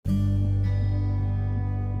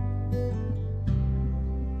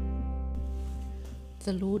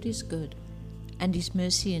The Lord is good, and His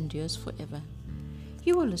mercy endures forever.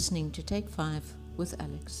 You are listening to Take 5 with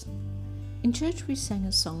Alex. In church we sang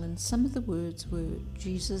a song, and some of the words were,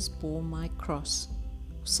 "Jesus bore my cross,"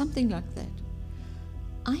 or something like that.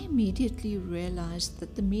 I immediately realized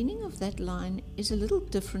that the meaning of that line is a little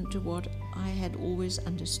different to what I had always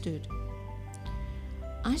understood.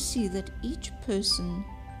 I see that each person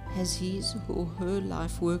has his or her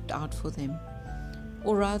life worked out for them,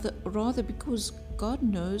 or rather because God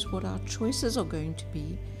knows what our choices are going to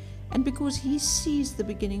be, and because He sees the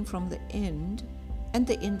beginning from the end and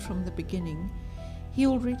the end from the beginning, He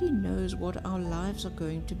already knows what our lives are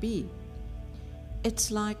going to be.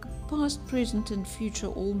 It's like past, present, and future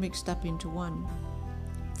all mixed up into one.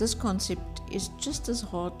 This concept is just as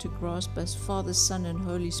hard to grasp as Father, Son, and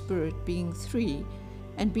Holy Spirit being three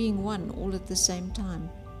and being one all at the same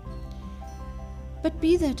time. But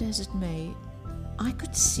be that as it may, I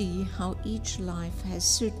could see how each life has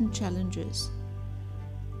certain challenges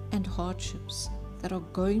and hardships that are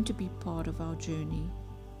going to be part of our journey.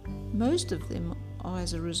 Most of them are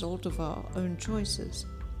as a result of our own choices.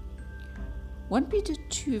 1 Peter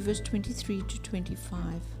 2 verse 23 to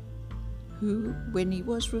 25, who, when he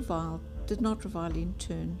was reviled, did not revile in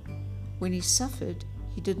turn. When he suffered,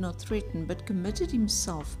 he did not threaten, but committed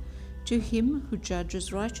himself to Him who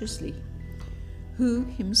judges righteously, who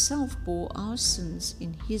Himself bore our sins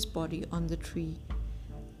in His body on the tree,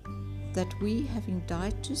 that we, having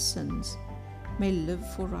died to sins, may live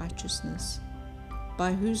for righteousness,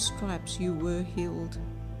 by whose stripes you were healed.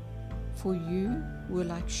 For you were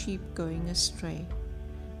like sheep going astray,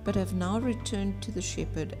 but have now returned to the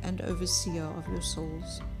shepherd and overseer of your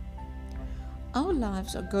souls. Our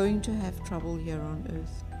lives are going to have trouble here on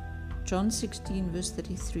earth. John 16 verse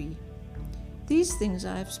 33. These things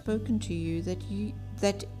I have spoken to you,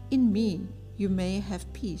 that in me you may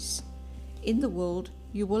have peace. In the world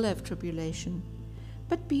you will have tribulation,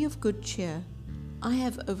 but be of good cheer. I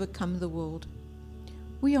have overcome the world.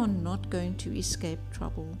 We are not going to escape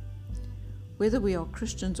trouble. Whether we are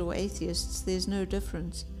Christians or atheists, there's no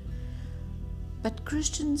difference. But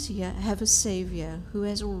Christians here have a Savior who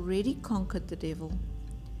has already conquered the devil.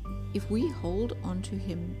 If we hold on to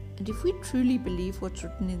Him, and if we truly believe what's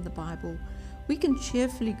written in the Bible, we can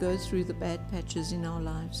cheerfully go through the bad patches in our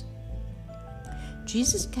lives.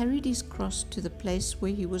 Jesus carried His cross to the place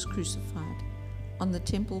where He was crucified, on the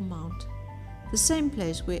Temple Mount, the same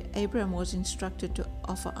place where Abraham was instructed to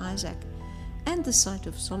offer Isaac, and the site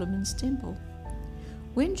of Solomon's temple.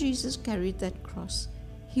 When Jesus carried that cross,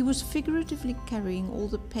 He was figuratively carrying all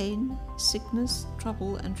the pain, sickness,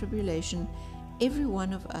 trouble, and tribulation every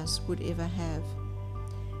one of us would ever have.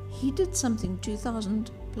 He did something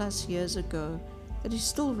 2,000 plus years ago that is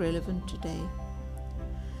still relevant today.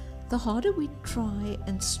 The harder we try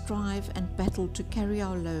and strive and battle to carry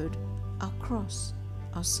our load, our cross,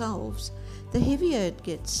 ourselves, the heavier it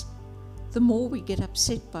gets. The more we get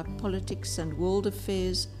upset by politics and world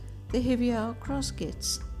affairs, the heavier our cross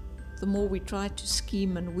gets. The more we try to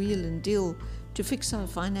scheme and wheel and deal to fix our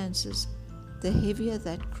finances, the heavier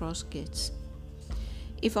that cross gets.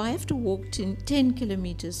 If I have to walk 10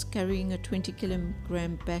 kilometers carrying a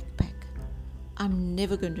 20-kilogram backpack, I'm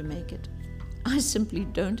never going to make it. I simply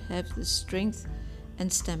don't have the strength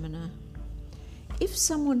and stamina. If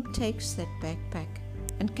someone takes that backpack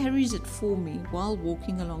and carries it for me while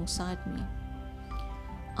walking alongside me,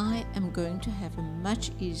 I am going to have a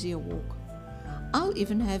much easier walk. I'll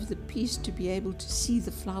even have the peace to be able to see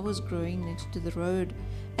the flowers growing next to the road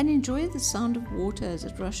and enjoy the sound of water as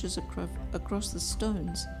it rushes across the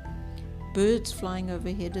stones. Birds flying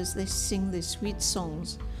overhead as they sing their sweet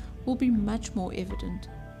songs will be much more evident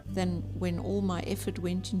than when all my effort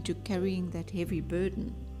went into carrying that heavy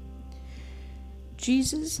burden.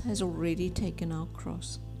 Jesus has already taken our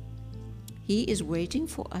cross. He is waiting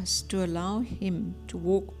for us to allow Him to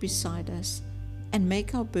walk beside us and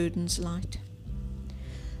make our burdens light.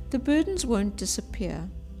 The burdens won't disappear,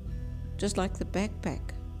 just like the backpack.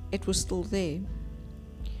 It was still there.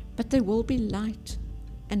 But they will be light,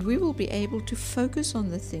 and we will be able to focus on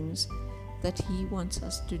the things that He wants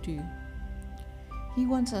us to do. He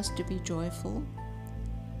wants us to be joyful.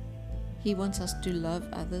 He wants us to love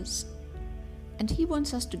others. And He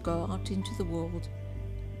wants us to go out into the world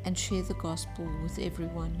and share the gospel with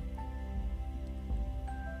everyone.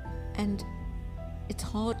 And it's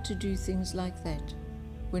hard to do things like that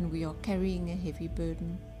when we are carrying a heavy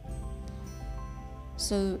burden.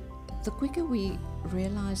 So the quicker we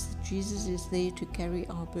realize that Jesus is there to carry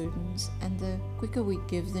our burdens, and the quicker we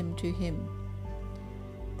give them to Him,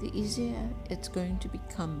 the easier it's going to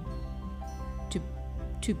become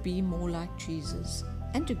to be more like Jesus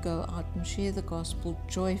and to go out and share the gospel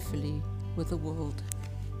joyfully with the world.